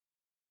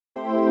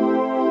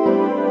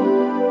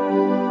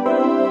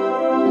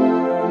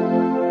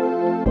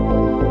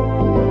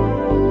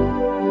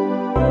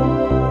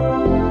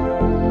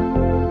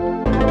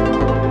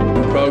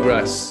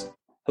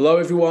Hello,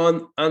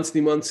 everyone. Anthony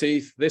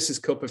Monteith. This is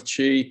Cup of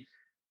Chi.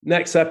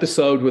 Next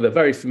episode with a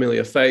very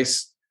familiar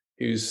face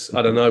who's,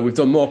 I don't know, we've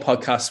done more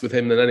podcasts with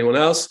him than anyone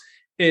else,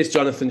 is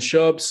Jonathan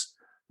Shubs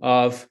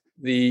of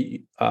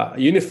the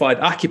Unified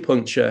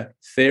Acupuncture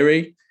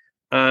Theory.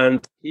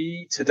 And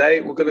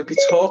today we're going to be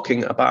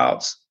talking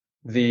about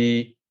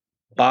the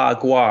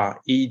Bagua,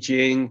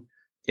 ICHING,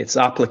 its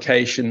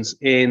applications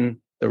in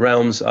the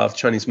realms of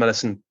Chinese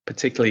medicine,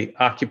 particularly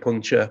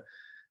acupuncture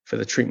for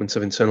the treatment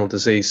of internal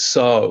disease.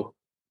 So,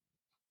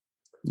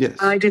 yes.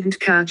 I didn't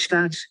catch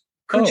that.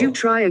 Could you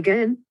try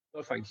again?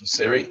 Oh, thank you,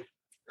 Siri.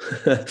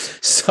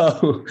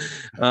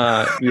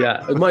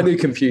 My new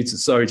computer.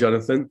 Sorry,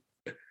 Jonathan.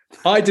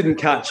 I didn't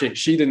catch it.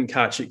 She didn't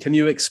catch it. Can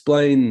you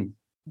explain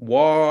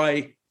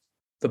why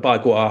the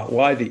Bagua,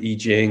 why the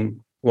ICHING?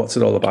 What's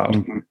it all about?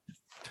 Mm-hmm.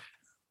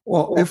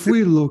 Well, if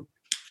we look,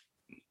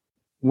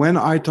 when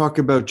I talk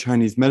about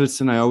Chinese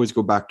medicine, I always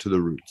go back to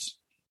the roots.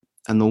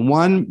 And the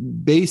one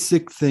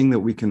basic thing that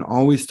we can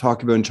always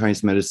talk about in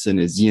Chinese medicine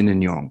is yin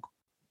and yang.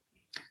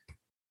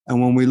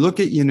 And when we look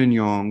at yin and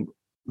yang,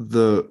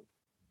 the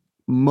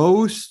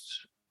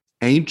most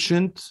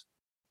ancient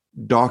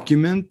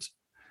document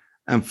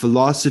and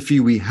philosophy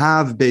we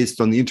have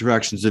based on the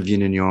interactions of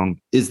yin and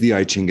yang is the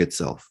I Ching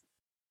itself.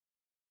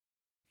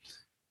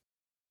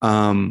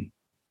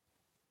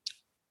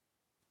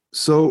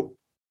 So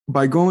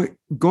by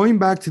going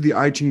back to the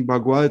I Ching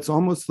Bagua, it's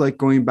almost like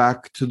going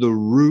back to the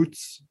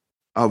roots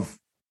of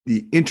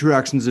the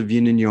interactions of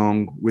yin and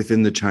yang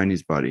within the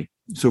Chinese body.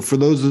 So for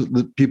those of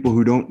the people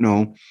who don't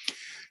know,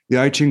 the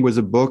I Ching was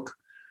a book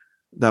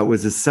that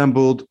was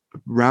assembled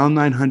around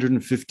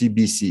 950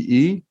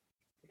 BCE.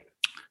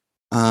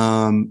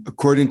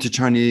 According to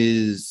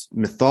Chinese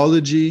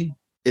mythology,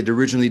 it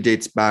originally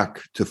dates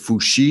back to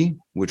Fuxi,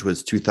 which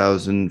was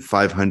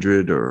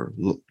 2,500 or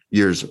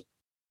years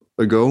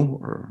ago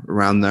or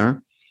around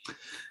there.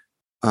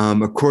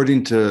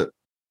 According to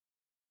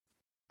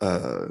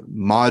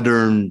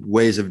modern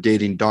ways of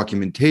dating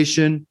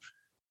documentation,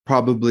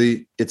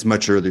 probably it's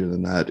much earlier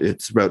than that.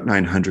 It's about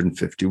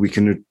 950. We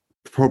can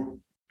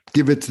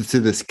give it to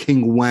this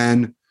King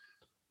Wen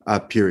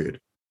period.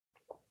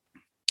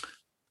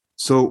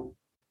 So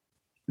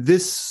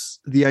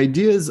the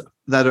ideas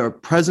that are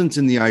present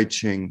in the I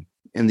Ching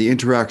and the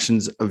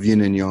interactions of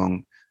yin and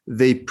yang,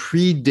 they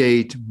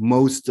predate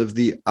most of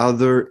the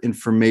other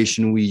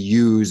information we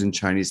use in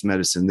Chinese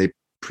medicine. It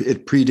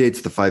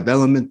predates the 5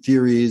 element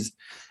theories.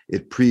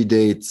 It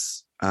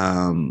predates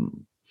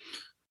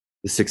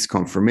the 6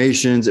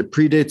 conformations. It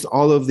predates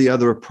all of the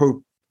other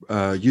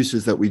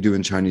uses that we do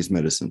in Chinese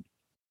medicine.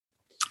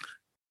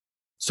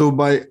 So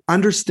by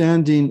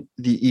understanding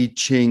the I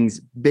Ching's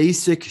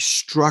basic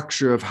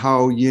structure of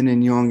how yin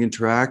and yang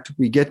interact,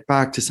 we get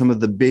back to some of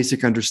the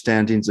basic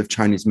understandings of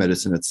Chinese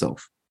medicine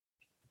itself.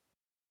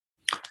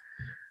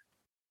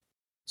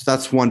 So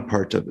that's one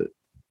part of it.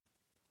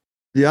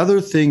 The other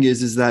thing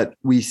is that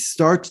we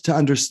start to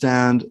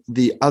understand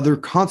the other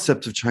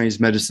concepts of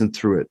Chinese medicine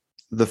through it.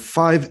 The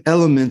 5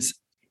 elements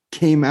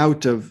came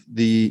out of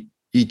the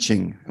I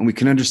Ching, and we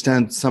can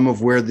understand some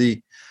of where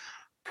the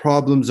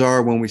problems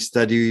are when we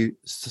study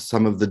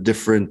some of the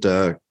different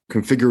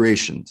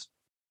configurations.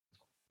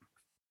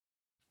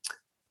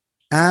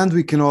 And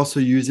we can also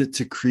use it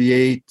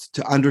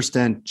to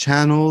understand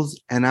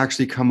channels and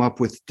actually come up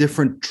with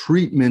different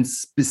treatments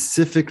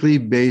specifically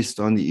based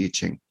on the I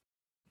Ching.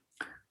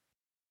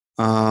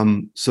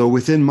 So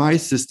within my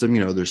system,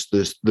 there's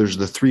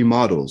the 3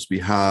 models. We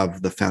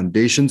have the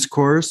foundations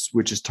course,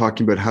 which is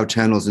talking about how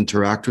channels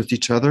interact with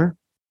each other,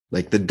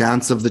 like the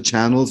dance of the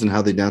channels and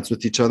how they dance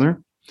with each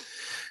other.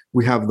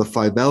 We have the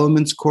 5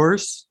 elements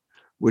course,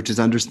 which is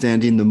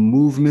understanding the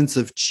movements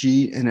of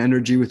qi and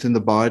energy within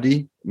the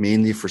body,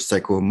 mainly for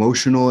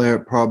psycho-emotional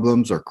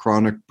problems or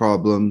chronic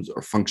problems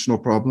or functional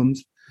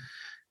problems.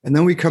 And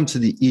then we come to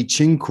the I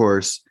Ching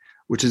course,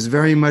 which is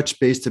very much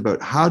based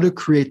about how to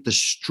create the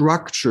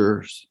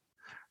structures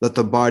that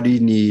the body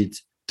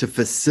needs to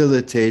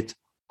facilitate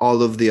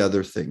all of the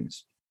other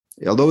things.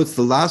 Although it's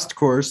the last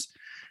course,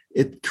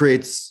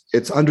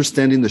 it's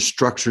understanding the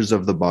structures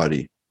of the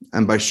body.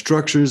 And by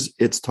structures,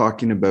 it's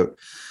talking about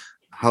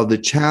how the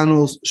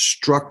channels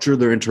structure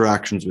their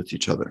interactions with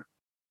each other.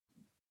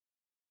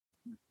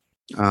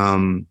 I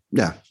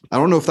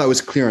don't know if that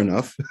was clear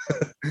enough.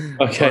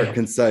 Okay. Or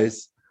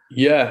concise.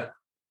 Yeah.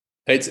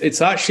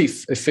 It's actually,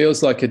 it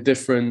feels like a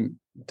different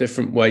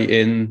way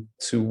in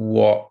to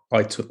what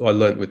I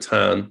learned with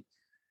Tan.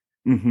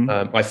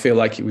 Mm-hmm. I feel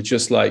like it was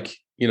just like,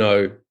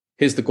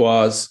 here's the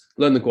guas,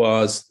 learn the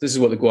guas. This is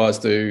what the guas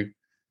do.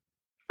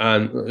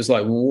 And it was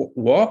like,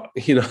 what?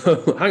 Hang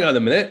on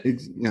a minute.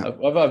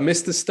 I've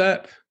missed a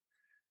step,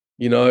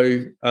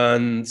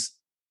 and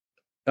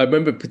I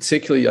remember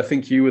particularly, I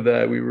think you were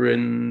there. We were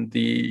in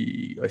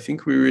the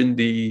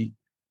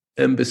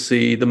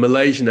embassy, the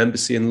Malaysian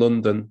embassy in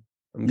London.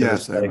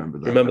 Yes, I remember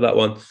that. Remember that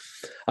one?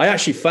 I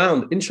actually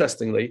found,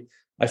 interestingly,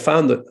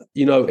 that,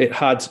 it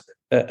had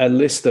a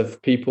list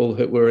of people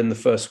who were in the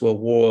First World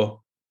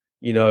War,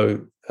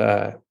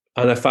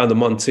 and I found the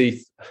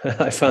Monteith.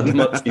 I found the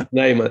Monteith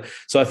name.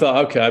 So I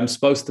thought, okay, I'm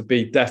supposed to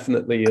be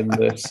definitely in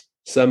this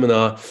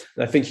seminar.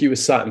 And I think he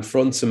was sat in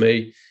front of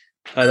me,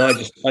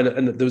 and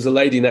and there was a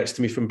lady next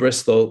to me from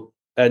Bristol,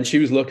 and she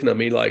was looking at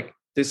me like,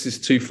 this is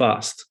too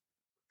fast.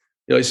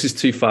 This is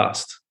too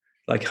fast.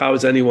 Like, how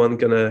is anyone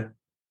gonna,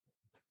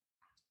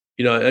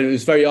 and it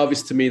was very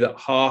obvious to me that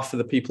half of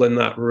the people in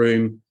that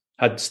room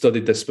had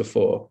studied this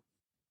before,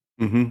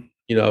 and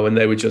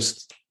they were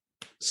just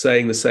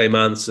saying the same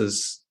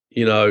answers.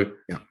 It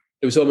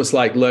was almost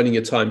like learning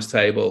your times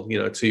table.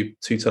 2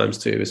 times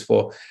 2 is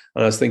 4.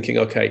 And I was thinking,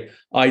 okay,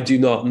 I do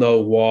not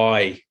know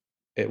why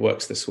it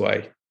works this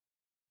way.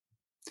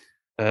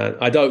 And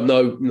I don't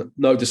know,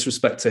 no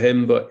disrespect to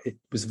him, but it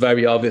was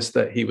very obvious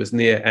that he was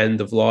near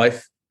end of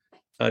life,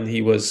 and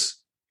he was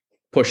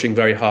pushing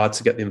very hard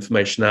to get the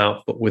information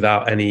out, but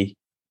without any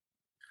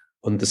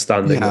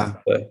understanding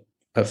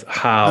of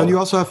how. And you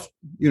also have,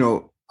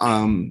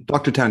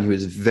 Dr. Tan, he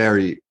was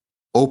very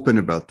open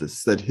about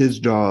this, that his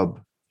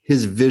job,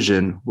 his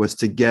vision was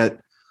to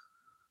get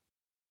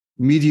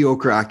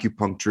mediocre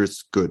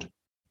acupuncturists good.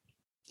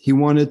 He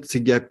wanted to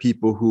get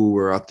people who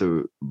were at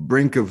the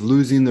brink of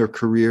losing their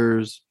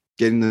careers,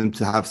 getting them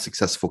to have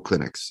successful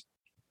clinics.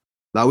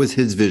 That was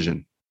his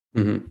vision.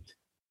 Mm-hmm.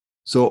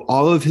 So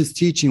all of his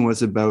teaching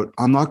was about,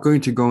 I'm not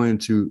going to go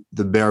into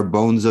the bare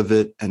bones of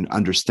it and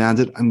understand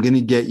it. I'm going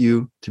to get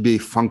you to be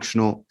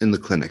functional in the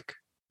clinic.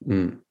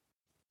 Mm.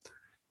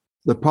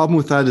 The problem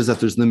with that is that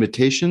there's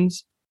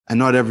limitations, and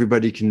not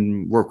everybody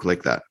can work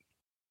like that.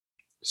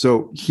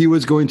 So he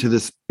was going to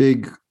this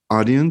big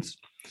audience.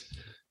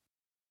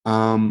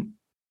 So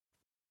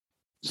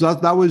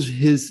that was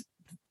his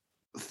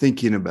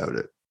thinking about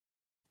it.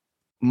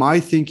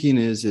 My thinking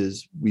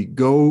is we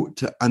go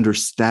to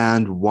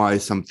understand why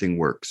something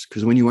works.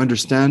 Because when you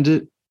understand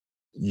it,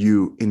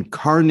 you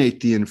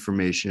incarnate the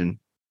information.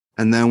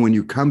 And then when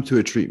you come to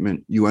a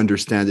treatment, you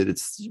understand it.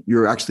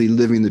 You're actually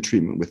living the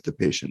treatment with the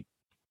patient.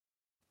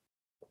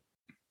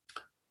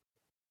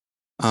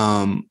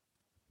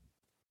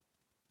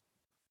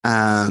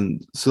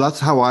 And so that's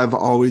how I've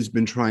always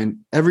been trying.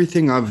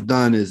 Everything I've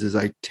done is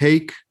I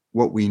take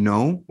what we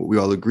know, what we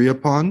all agree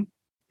upon.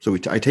 So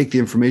I take the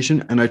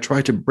information and I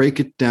try to break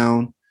it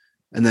down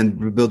and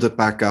then build it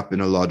back up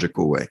in a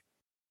logical way.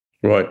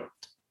 Right.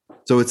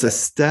 So it's a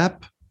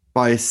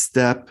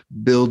step-by-step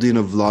building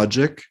of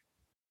logic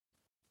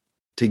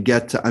to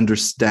get to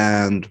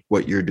understand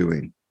what you're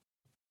doing.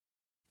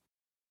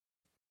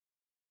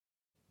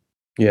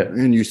 Yeah.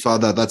 And you saw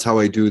that. That's how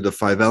I do the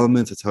 5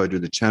 elements. That's how I do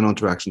the channel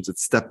interactions.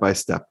 It's step by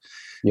step.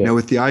 Yeah. Now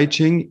with the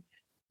ICHING,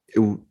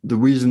 the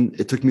reason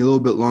it took me a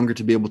little bit longer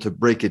to be able to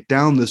break it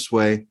down this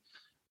way,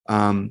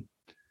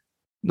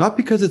 not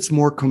because it's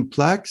more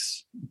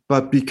complex,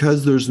 but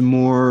because there's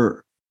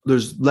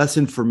less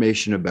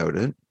information about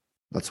it.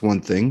 That's one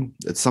thing.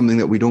 It's something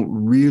that we don't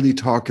really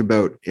talk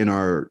about in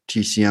our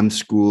TCM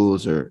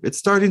schools, or it's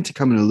starting to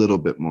come in a little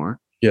bit more.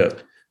 Yeah.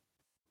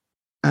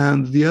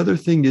 And the other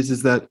thing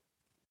is that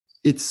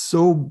it's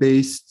so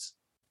based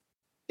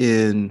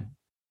in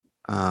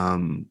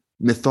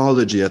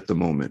mythology at the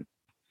moment.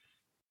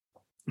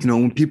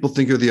 When people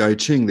think of the I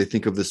Ching, they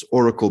think of this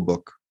oracle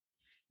book.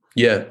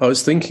 Yeah, I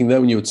was thinking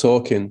that when you were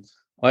talking,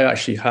 I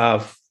actually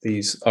have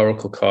these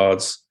oracle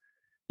cards.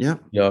 Yeah.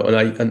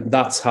 And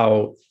that's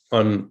how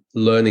I'm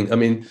learning. I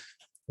mean,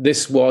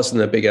 this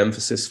wasn't a big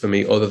emphasis for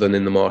me other than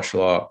in the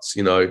martial arts,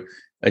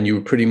 and you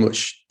were pretty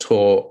much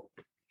taught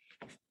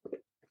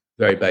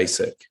very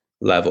basic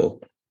level.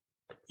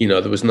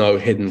 There was no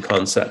hidden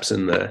concepts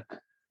in there.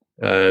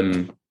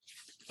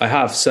 I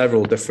have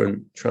several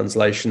different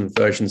translation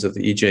versions of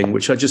the I Ching,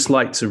 which I just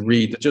like to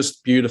read. They're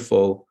just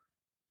beautiful,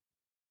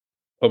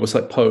 almost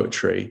like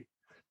poetry.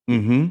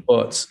 Mm-hmm.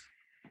 But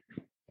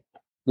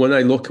when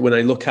I look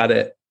at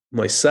it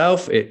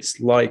myself, it's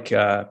like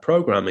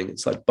programming.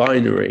 It's like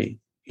binary.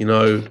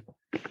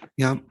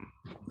 Yeah.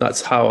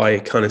 That's how I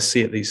kind of see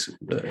it. These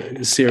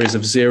series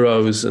of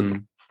zeros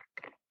and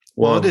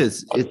one. Well, it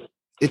is.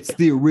 It's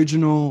the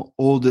original,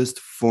 oldest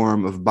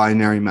form of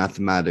binary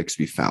mathematics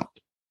we found.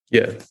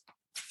 Yeah.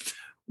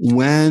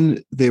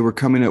 When they were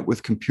coming up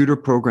with computer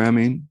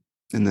programming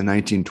in the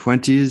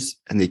 1920s,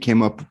 and they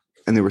came up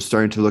and they were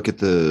starting to look at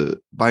the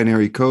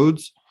binary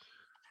codes,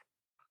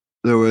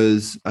 there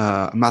was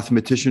a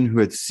mathematician who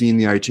had seen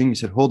the I Ching. He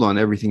said, hold on,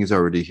 everything is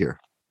already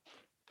here.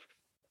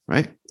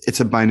 Right?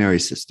 It's a binary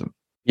system.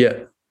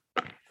 Yeah.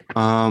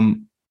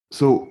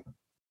 So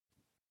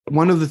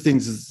one of the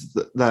things is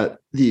that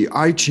the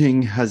I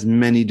Ching has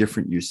many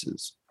different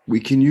uses. We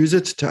can use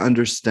it to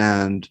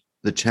understand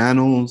the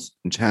channels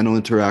and channel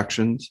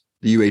interactions.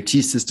 The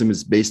UAT system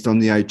is based on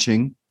the I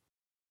Ching.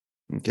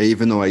 Okay,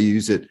 even though I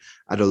use it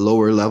at a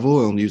lower level,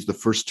 I only use the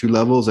first 2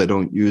 levels. I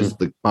don't use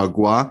the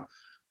Bagua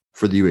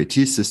for the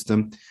UAT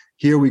system.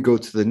 Here we go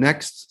to the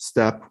next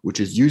step, which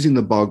is using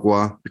the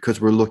Bagua,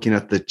 because we're looking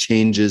at the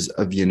changes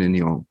of yin and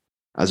yang,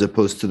 as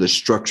opposed to the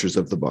structures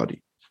of the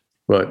body.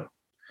 Right.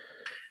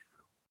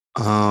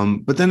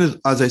 But then,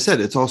 as I said,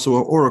 it's also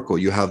an oracle.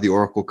 You have the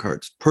oracle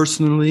cards.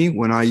 Personally,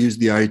 when I use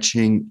the I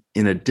Ching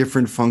in a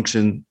different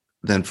function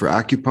than for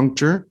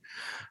acupuncture.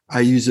 I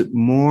use it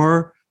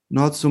more,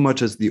 not so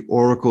much as the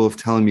oracle of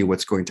telling me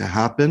what's going to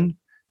happen,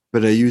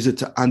 but I use it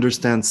to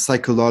understand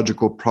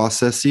psychological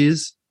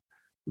processes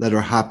that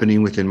are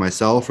happening within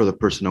myself or the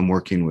person I'm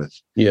working with.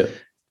 Yeah.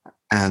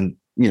 And,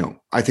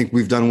 I think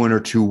we've done one or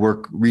two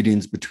work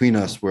readings between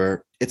us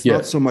where it's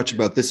not so much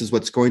about this is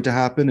what's going to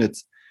happen.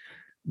 It's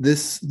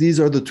these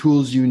are the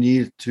tools you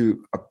need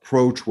to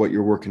approach what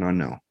you're working on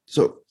now.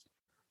 So,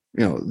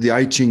 the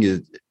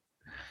ICHING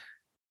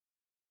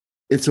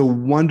it's a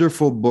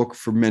wonderful book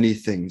for many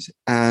things.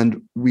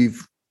 And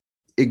we've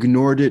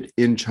ignored it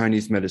in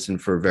Chinese medicine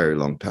for a very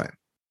long time.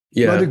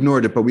 Yeah. Not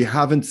ignored it, but we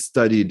haven't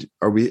studied,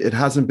 it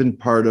hasn't been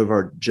part of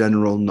our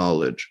general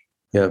knowledge.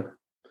 Yeah.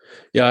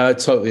 Yeah, I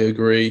totally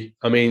agree.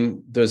 I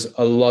mean, there's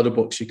a lot of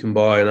books you can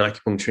buy in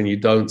acupuncture and you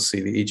don't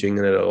see the I Ching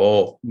in it at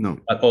all. No.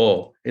 At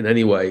all, in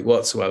any way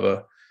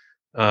whatsoever.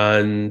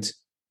 And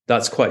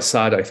that's quite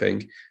sad, I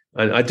think.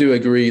 And I do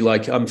agree,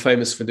 like I'm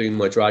famous for doing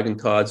my dragon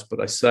cards,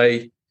 but I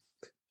say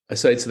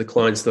to the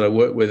clients that I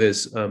work with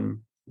is,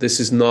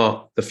 this is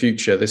not the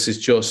future. This is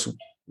just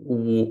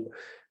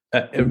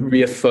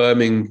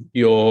reaffirming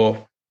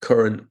your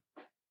current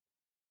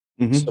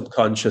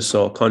subconscious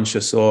or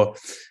conscious or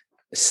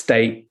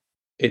state.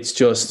 It's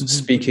just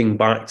speaking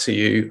back to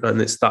you.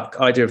 And it's that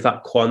idea of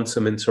that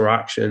quantum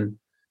interaction,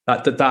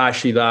 that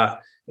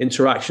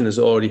interaction has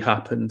already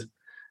happened.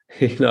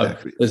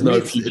 Exactly. There's no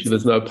future,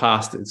 there's no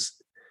past.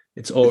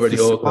 It's already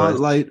organized.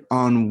 Spotlight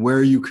on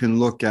where you can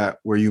look at,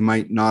 where you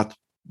might not,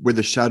 where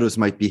the shadows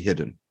might be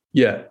hidden.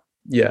 Yeah.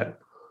 Yeah.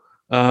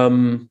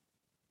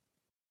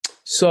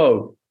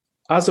 So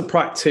as a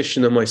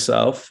practitioner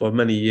myself for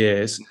many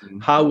years,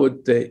 how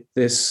would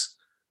this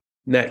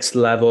next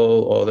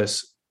level or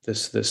this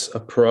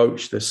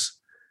approach, this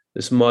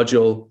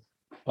module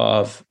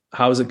of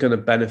how is it going to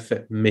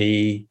benefit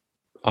me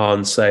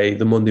on, say,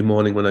 the Monday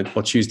morning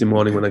or Tuesday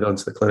morning when I go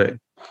into the clinic?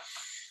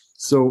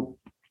 So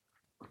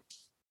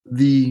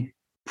the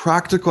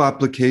practical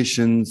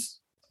applications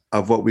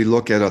of what we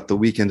look at the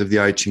weekend of the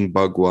ICHING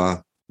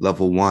Bagua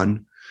level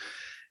 1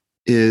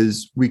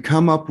 is we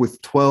come up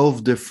with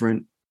 12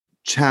 different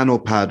channel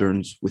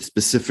patterns with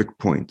specific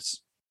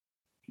points.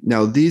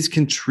 Now, these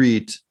can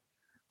treat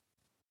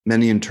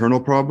many internal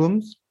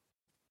problems.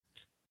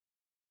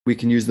 We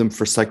can use them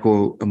for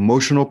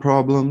psycho-emotional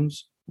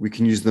problems. We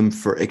can use them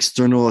for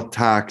external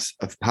attacks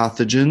of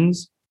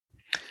pathogens.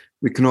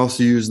 We can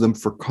also use them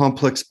for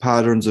complex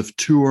patterns of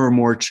 2 or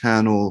more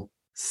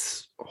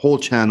whole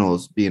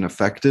channels being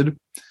affected.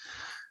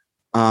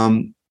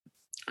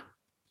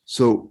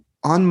 So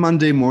on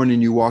Monday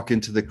morning, you walk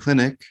into the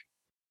clinic,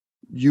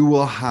 you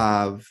will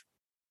have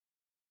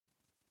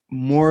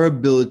more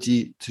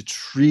ability to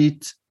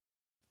treat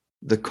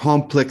the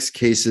complex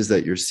cases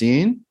that you're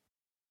seeing.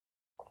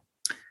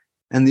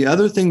 And the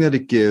other thing that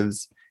it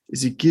gives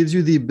is it gives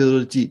you the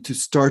ability to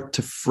start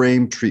to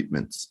frame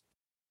treatments.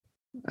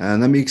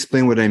 And let me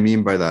explain what I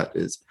mean by that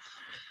is,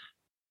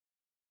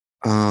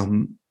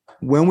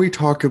 when we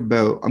talk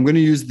about, I'm going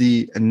to use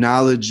the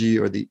analogy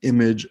or the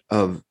image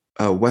of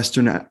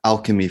Western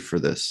alchemy for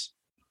this.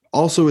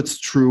 Also, it's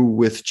true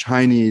with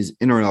Chinese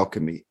inner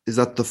alchemy, is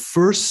that the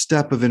first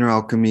step of inner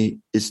alchemy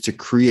is to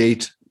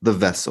create the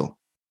vessel,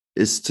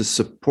 is to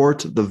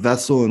support the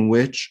vessel in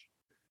which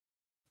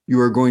you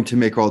are going to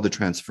make all the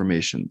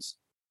transformations.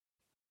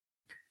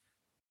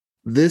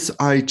 This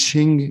I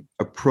Ching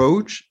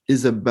approach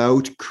is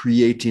about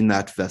creating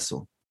that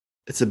vessel.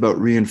 It's about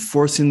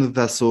reinforcing the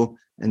vessel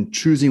and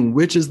choosing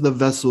which is the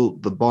vessel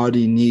the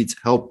body needs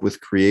help with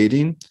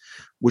creating,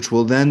 which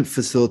will then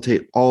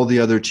facilitate all the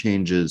other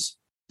changes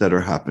that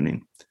are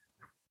happening.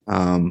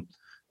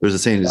 There's a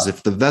saying is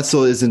if the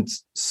vessel isn't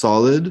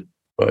solid,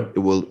 it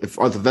will,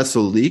 or the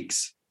vessel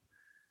leaks,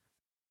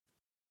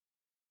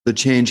 the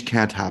change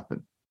can't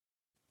happen.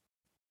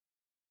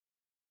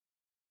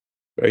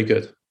 Very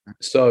good.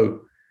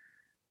 So,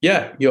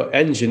 yeah, you're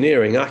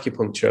engineering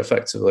acupuncture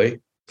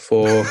effectively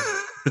for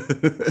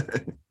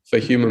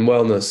human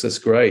wellness. That's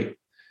great.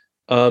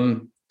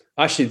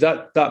 Actually,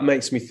 that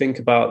makes me think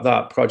about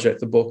that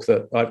project, the book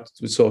that I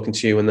was talking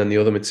to you, and then the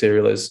other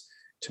material is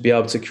to be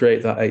able to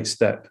create that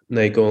 8-step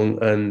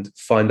Neigong and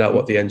find out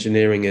what the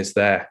engineering is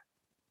there.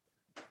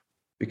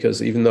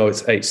 Because even though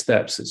it's 8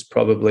 steps, it's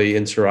probably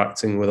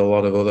interacting with a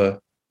lot of other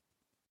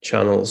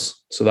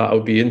channels. So that I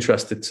would be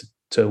interested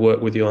to work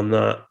with you on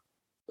that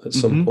at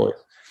some point.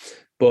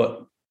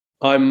 But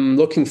I'm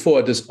looking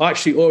forward. There's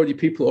actually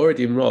people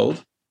already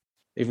enrolled,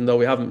 even though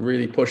we haven't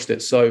really pushed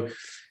it. So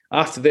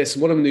after this,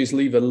 what I'm going to do is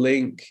leave a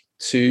link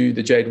to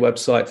the Jade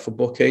website for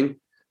booking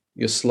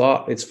your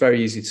slot. It's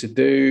very easy to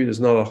do. There's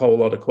not a whole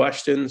lot of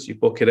questions. You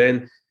book it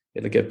in.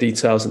 It'll give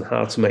details on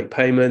how to make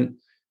payment.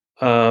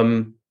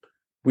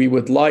 We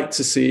would like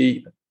to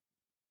see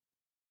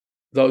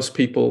those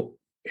people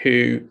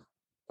who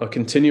are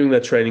continuing their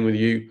training with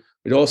you.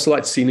 We'd also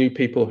like to see new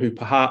people who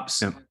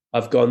perhaps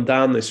have gone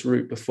down this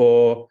route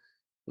before,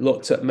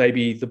 looked at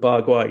maybe the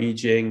Bagua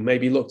ICHING,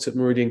 maybe looked at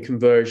meridian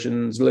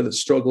conversions, a little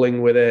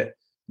struggling with it,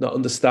 not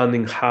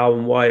understanding how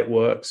and why it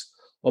works.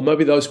 or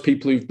maybe those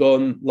people who've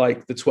done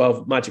like the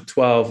 12 Magic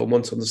 12 and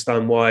want to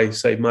understand why,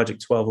 say, Magic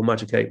 12 or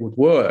Magic 8 would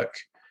work,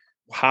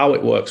 how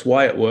it works,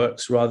 why it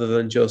works, rather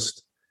than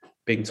just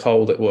being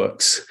told it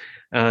works.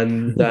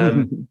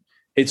 And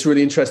it's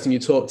really interesting. You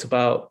talked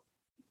about,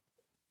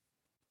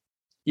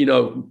 you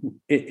know,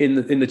 in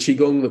the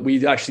Qigong, that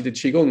we actually did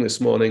Qigong this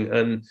morning,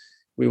 and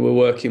we were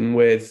working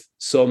with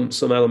some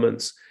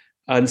elements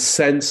and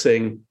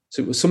sensing.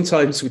 So it was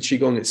sometimes with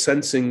Qigong, it's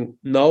sensing,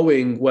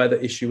 knowing where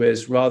the issue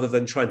is, rather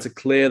than trying to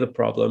clear the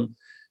problem,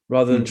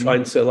 rather than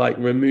trying to like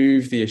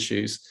remove the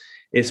issues.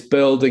 It's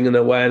building an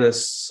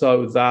awareness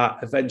so that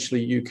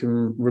eventually you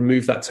can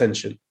remove that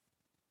tension.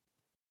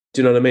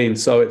 Do you know what I mean?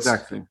 So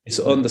it's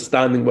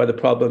understanding where the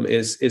problem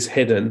is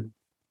hidden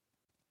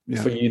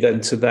for you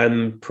then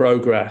to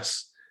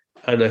progress.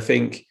 And I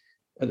think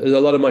there's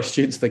a lot of my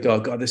students, they go,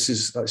 God, this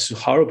is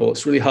horrible.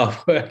 It's really hard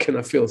work. And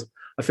I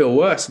feel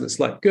worse. And it's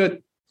like,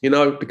 good, you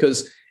know,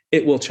 because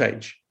it will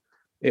change.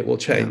 It will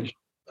change.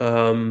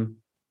 Yeah.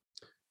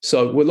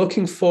 So we're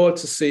looking forward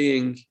to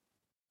seeing,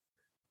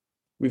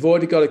 we've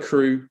already got a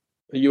crew,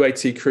 a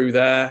UAT crew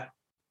there,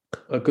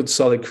 a good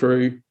solid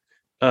crew.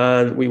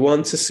 And we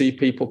want to see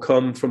people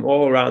come from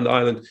all around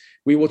Ireland.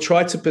 We will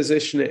try to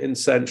position it in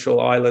Central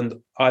Ireland,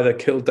 either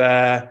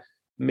Kildare,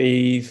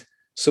 Meath,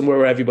 somewhere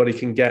where everybody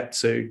can get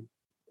to.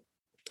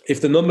 If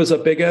the numbers are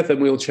bigger,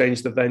 then we'll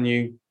change the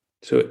venue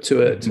to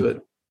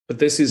it. But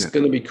this is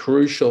going to be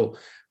crucial.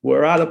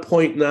 We're at a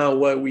point now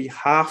where we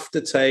have to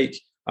take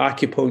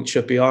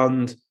acupuncture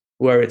beyond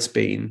where it's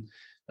been.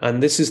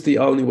 And this is the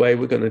only way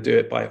we're going to do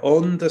it, by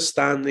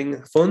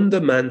understanding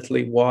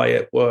fundamentally why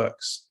it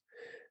works.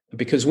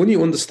 Because when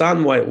you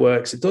understand why it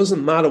works, it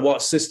doesn't matter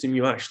what system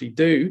you actually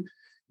do,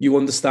 you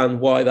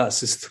understand why that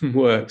system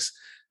works.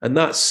 And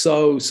that's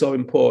so, so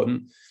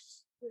important.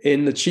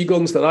 In the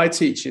Qigongs that I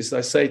teach, is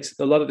I say to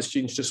a lot of the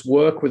students, just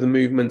work with the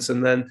movements,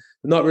 and then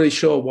they're not really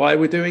sure why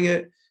we're doing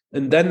it.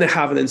 And then they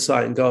have an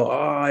insight and go,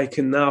 oh, I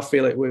can now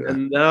feel it.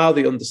 And now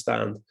they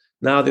understand.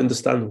 Now they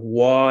understand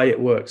why it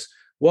works.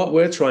 What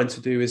we're trying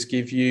to do is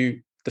give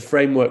you the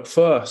framework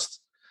first,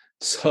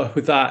 so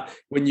that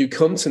when you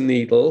come to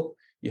needle,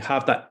 you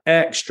have that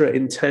extra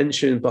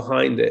intention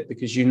behind it,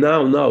 because you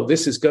now know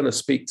this is going to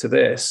speak to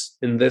this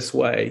in this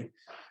way.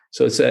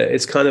 So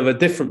it's kind of a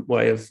different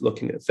way of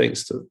looking at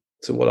things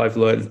to what I've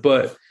learned.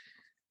 But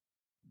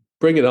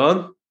bring it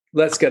on.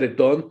 Let's get it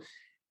done.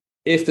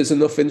 If there's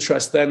enough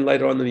interest, then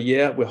later on in the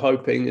year, we're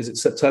hoping, is it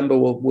September,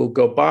 we'll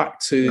go back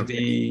to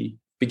the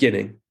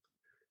beginning.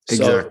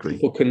 Exactly. So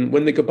people can,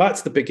 when they go back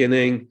to the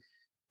beginning,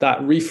 that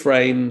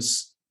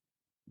reframes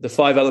the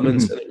 5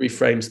 elements and it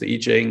reframes the I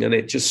Ching, and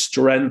it just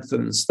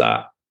strengthens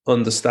that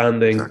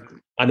understanding. Exactly.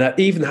 And I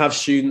even have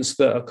students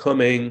that are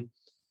coming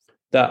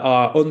that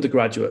are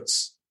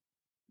undergraduates.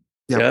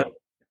 Yep. Yeah.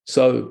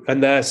 So,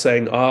 and they're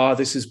saying,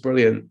 this is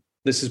brilliant.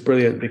 This is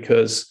brilliant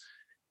because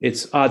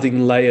it's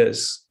adding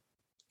layers.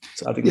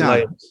 It's adding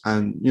layers.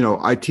 And, you know,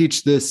 I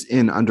teach this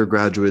in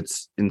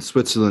undergraduates in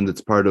Switzerland.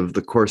 It's part of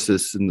the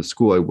courses in the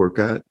school I work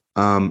at.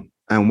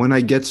 And when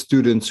I get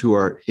students who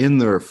are in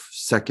their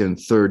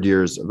 2nd, 3rd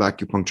years of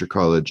acupuncture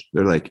college,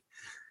 they're like,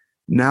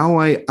 now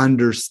I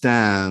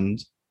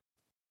understand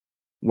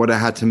what I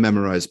had to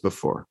memorize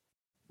before.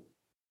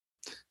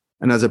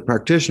 And as a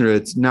practitioner,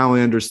 it's now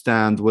I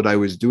understand what I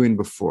was doing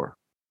before,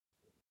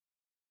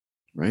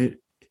 right?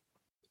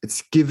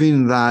 It's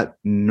giving that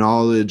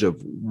knowledge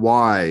of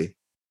why,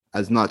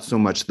 as not so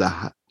much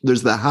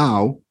there's the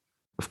how.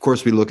 Of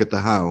course, we look at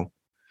the how,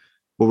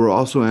 but we're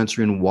also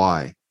answering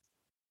why.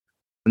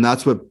 And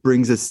that's what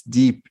brings us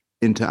deep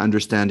into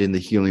understanding the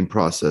healing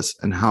process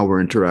and how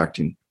we're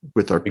interacting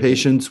with our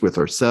patients, with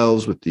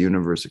ourselves, with the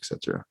universe,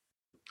 etc.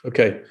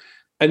 Okay.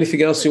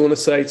 Anything else you want to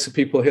say to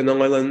people here in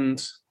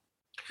Ireland?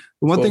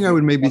 One thing I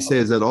would maybe say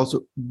is that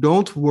also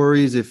don't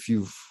worry if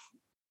you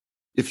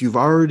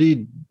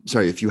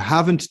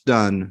haven't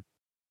done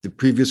the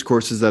previous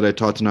courses that I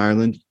taught in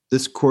Ireland.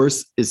 This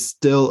course is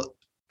still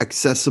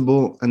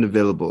accessible and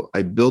available.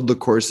 I build the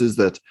courses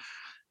that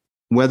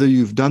whether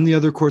you've done the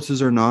other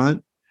courses or not,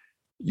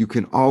 you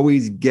can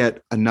always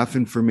get enough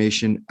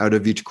information out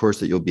of each course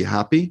that you'll be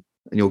happy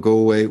and you'll go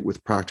away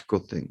with practical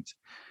things.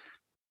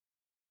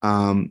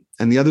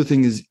 And the other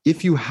thing is,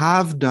 if you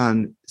have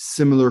done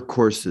similar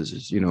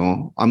courses, you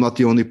know, I'm not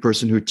the only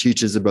person who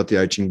teaches about the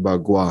ICHING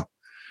Bagua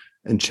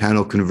and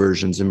channel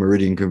conversions and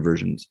meridian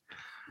conversions.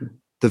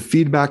 The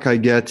feedback I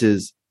get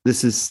is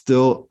this is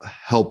still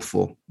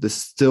helpful. This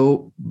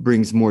still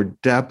brings more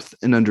depth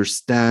and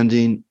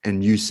understanding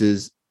and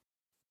uses.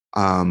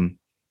 So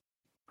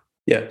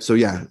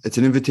it's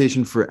an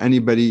invitation for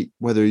anybody,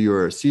 whether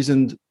you're a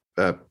seasoned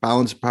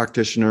balanced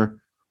practitioner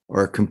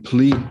or a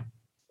complete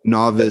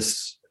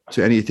novice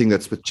to anything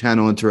that's with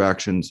channel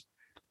interactions.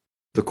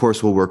 The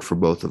course will work for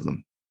both of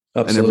them.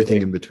 Absolutely. And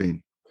everything in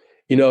between.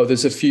 You know,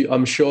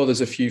 I'm sure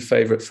there's a few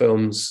favorite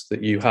films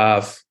that you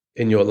have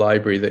in your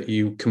library that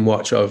you can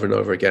watch over and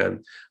over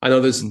again. I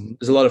know there's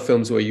a lot of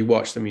films where you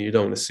watch them and you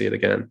don't want to see it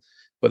again,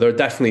 but there are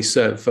definitely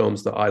certain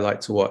films that I like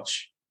to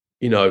watch.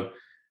 You know,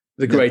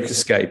 The Great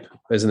Escape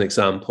as an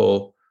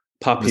example,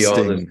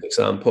 Papillon, as an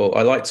example.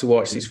 I like to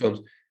watch these films,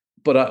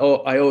 but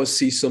I always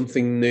see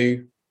something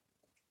new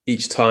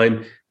each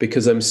time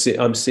because I'm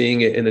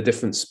seeing it in a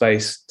different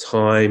space,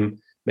 time.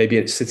 Maybe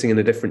it's sitting in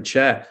a different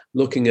chair,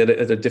 looking at it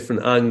at a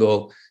different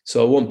angle.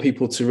 So I want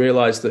people to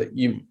realize that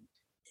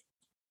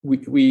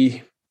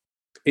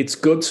it's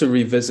good to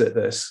revisit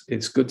this.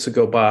 It's good to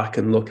go back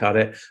and look at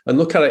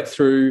it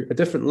through a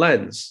different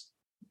lens,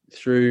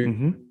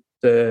 through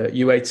the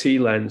UAT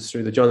lens,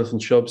 through the Jonathan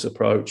Shubs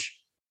approach,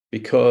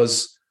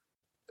 because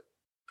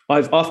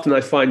I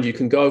find you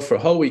can go for a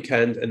whole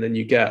weekend and then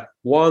you get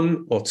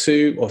 1 or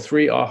 2 or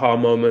 3 aha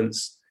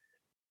moments,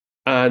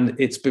 and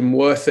it's been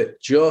worth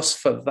it just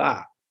for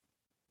that.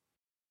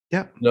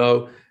 Yeah.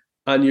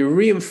 And you're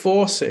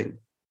reinforcing.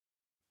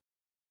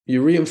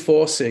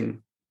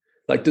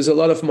 Like, there's a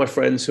lot of my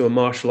friends who are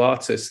martial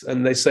artists,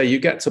 and they say you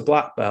get to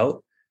black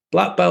belt.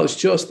 Black belt is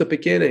just the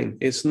beginning.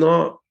 It's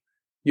not,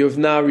 you've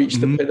now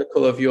reached the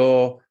pinnacle of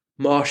your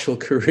martial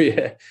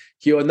career.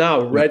 You are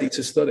now ready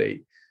to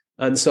study.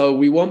 And so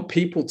we want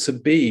people to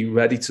be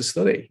ready to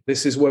study.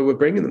 This is where we're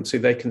bringing them to.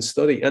 They can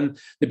study. And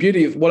the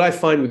beauty of what I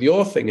find with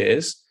your thing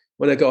is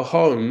when I go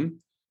home,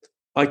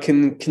 I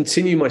can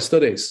continue my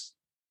studies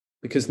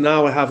because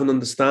now I have an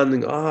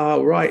understanding.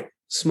 Right.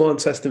 Small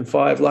intestine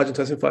 5, large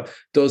intestine 5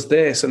 does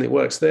this, and it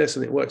works this,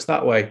 and it works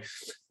that way,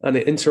 and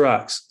it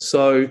interacts.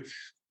 So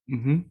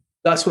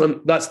that's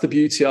the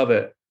beauty of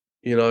it,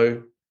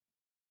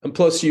 And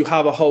plus, you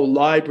have a whole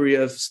library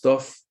of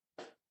stuff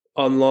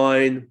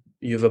online.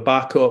 You have a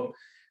backup.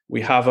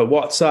 We have a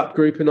WhatsApp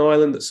group in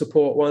Ireland that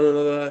support one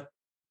another.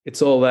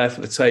 It's all there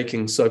for the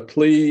taking. So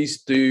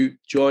please do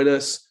join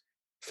us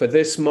for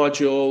this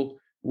module.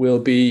 Will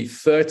be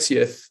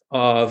 30th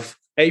of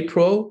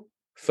April,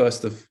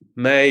 1st of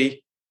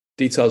May.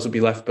 Details will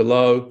be left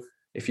below.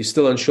 If you're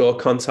still unsure,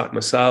 contact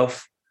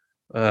myself,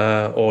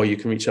 or you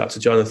can reach out to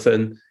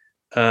Jonathan.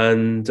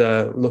 And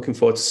looking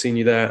forward to seeing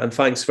you there. And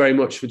thanks very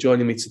much for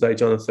joining me today,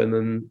 Jonathan.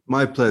 And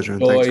my pleasure.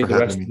 And enjoy thanks for the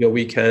having rest me. of your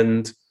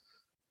weekend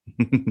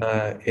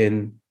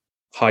in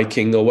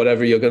hiking or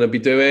whatever you're going to be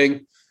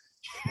doing.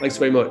 Thanks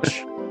very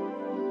much.